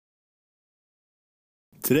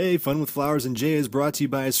Today, Fun with Flowers and Jay is brought to you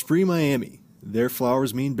by Esprit Miami. Their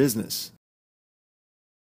flowers mean business.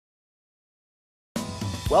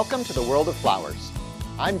 Welcome to the world of flowers.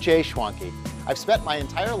 I'm Jay Schwanke. I've spent my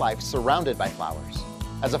entire life surrounded by flowers.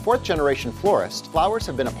 As a fourth-generation florist, flowers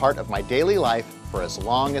have been a part of my daily life for as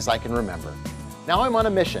long as I can remember. Now I'm on a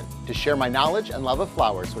mission to share my knowledge and love of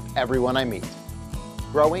flowers with everyone I meet.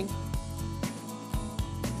 Growing,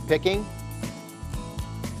 picking,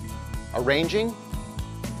 arranging,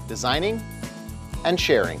 designing, and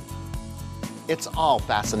sharing. It's all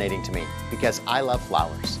fascinating to me because I love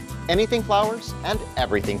flowers. Anything flowers and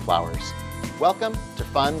everything flowers. Welcome to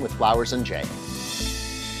Fun with Flowers and Jay.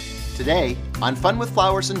 Today on Fun with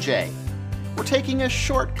Flowers and Jay, we're taking a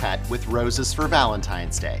shortcut with roses for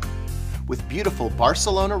Valentine's Day with beautiful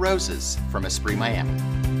Barcelona roses from Esprit Miami.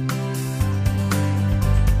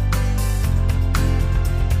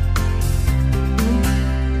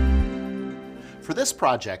 For this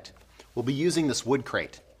project, we'll be using this wood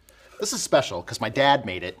crate. This is special because my dad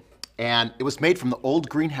made it, and it was made from the old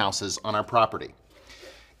greenhouses on our property.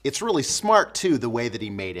 It's really smart too, the way that he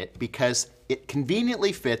made it, because it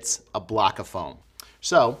conveniently fits a block of foam.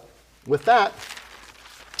 So with that,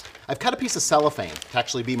 I've cut a piece of cellophane to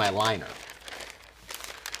actually be my liner.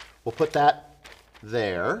 We'll put that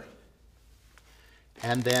there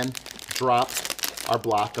and then drop our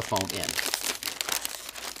block of foam in.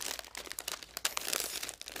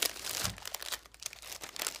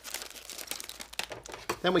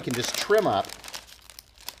 Then we can just trim up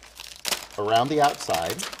around the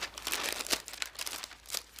outside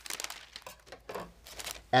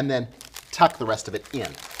and then tuck the rest of it in.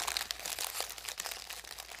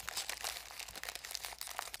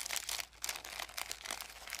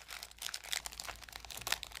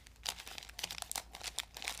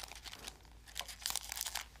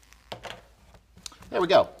 There we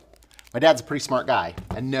go. My dad's a pretty smart guy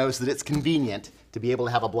and knows that it's convenient to be able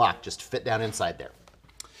to have a block just fit down inside there.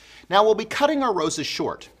 Now we'll be cutting our roses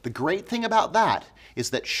short. The great thing about that is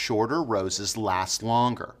that shorter roses last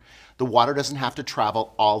longer. The water doesn't have to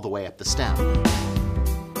travel all the way up the stem.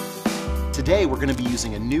 Today we're going to be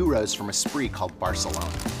using a new rose from Esprit called Barcelona.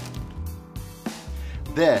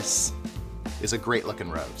 This is a great looking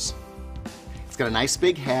rose. It's got a nice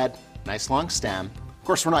big head, nice long stem. Of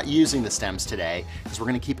course, we're not using the stems today because we're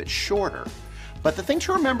going to keep it shorter. But the thing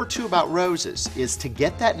to remember too about roses is to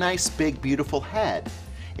get that nice big beautiful head,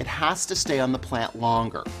 it has to stay on the plant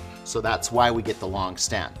longer. So that's why we get the long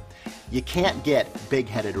stem. You can't get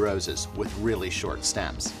big-headed roses with really short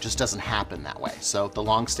stems. It just doesn't happen that way. So the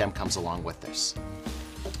long stem comes along with this.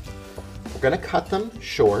 We're going to cut them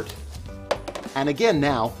short. And again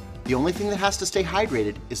now, the only thing that has to stay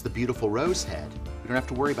hydrated is the beautiful rose head. We don't have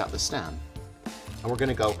to worry about the stem. And we're going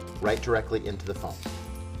to go right directly into the foam.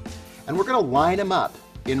 And we're going to line them up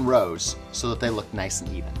in rows so that they look nice and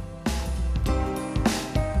even.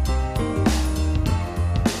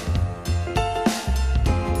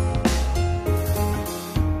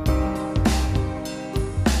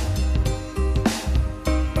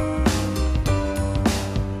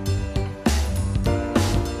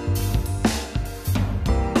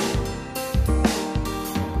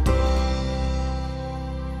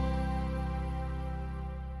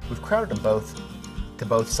 We've crowded them both to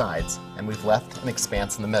both sides, and we've left an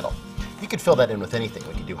expanse in the middle. You could fill that in with anything.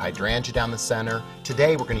 We could do hydrangea down the center.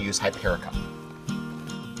 Today we're going to use hypericum.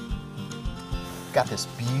 Got this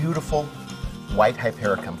beautiful white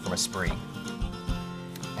hypericum from Esprit,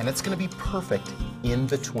 and it's going to be perfect in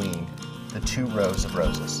between the two rows of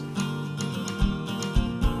roses.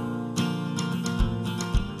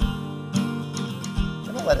 I'm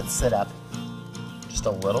going to let it sit up just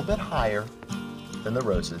a little bit higher than the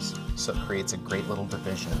roses, so it creates a great little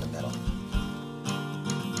division in the middle.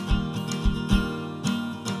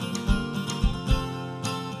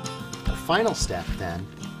 The final step then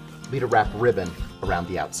will be to wrap ribbon around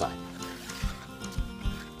the outside.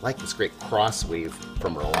 I like this great cross weave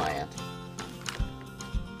from Reliant.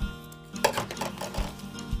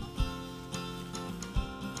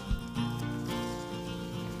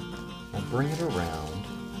 I'll bring it around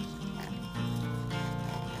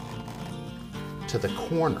to the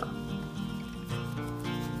corner.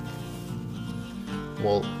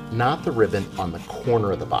 We'll knot the ribbon on the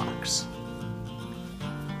corner of the box.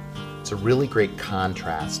 It's a really great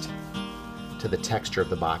contrast to the texture of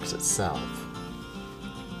the box itself.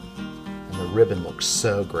 And the ribbon looks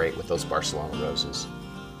so great with those Barcelona roses.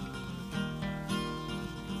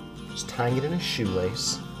 Just tying it in a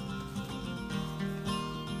shoelace.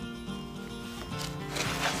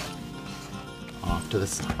 Off to the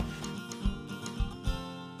side.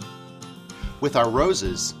 With our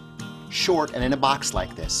roses, short, and in a box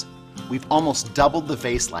like this, we've almost doubled the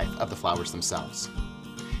vase life of the flowers themselves.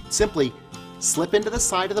 Simply slip into the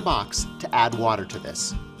side of the box to add water to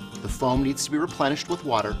this. The foam needs to be replenished with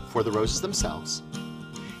water for the roses themselves.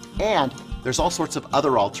 And there's all sorts of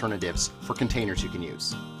other alternatives for containers you can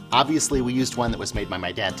use. Obviously, we used one that was made by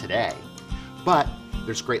my dad today, but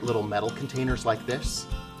there's great little metal containers like this,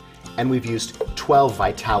 and we've used 12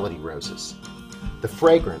 Vitality roses. The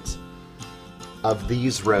fragrance of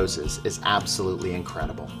these roses is absolutely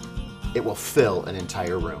incredible. It will fill an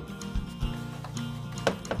entire room.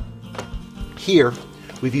 Here,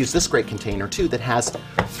 we've used this great container too that has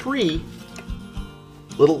 3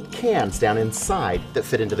 little cans down inside that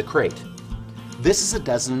fit into the crate. This is 1.5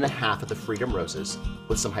 dozen of the Freedom Roses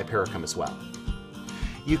with some Hypericum as well.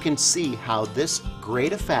 You can see how this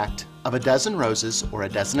great effect of 1 dozen roses or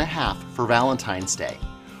 1.5 dozen for Valentine's Day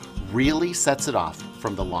really sets it off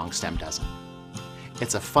from the long stem dozen.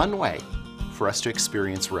 It's a fun way for us to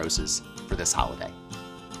experience roses for this holiday.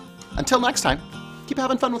 Until next time, keep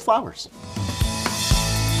having fun with flowers.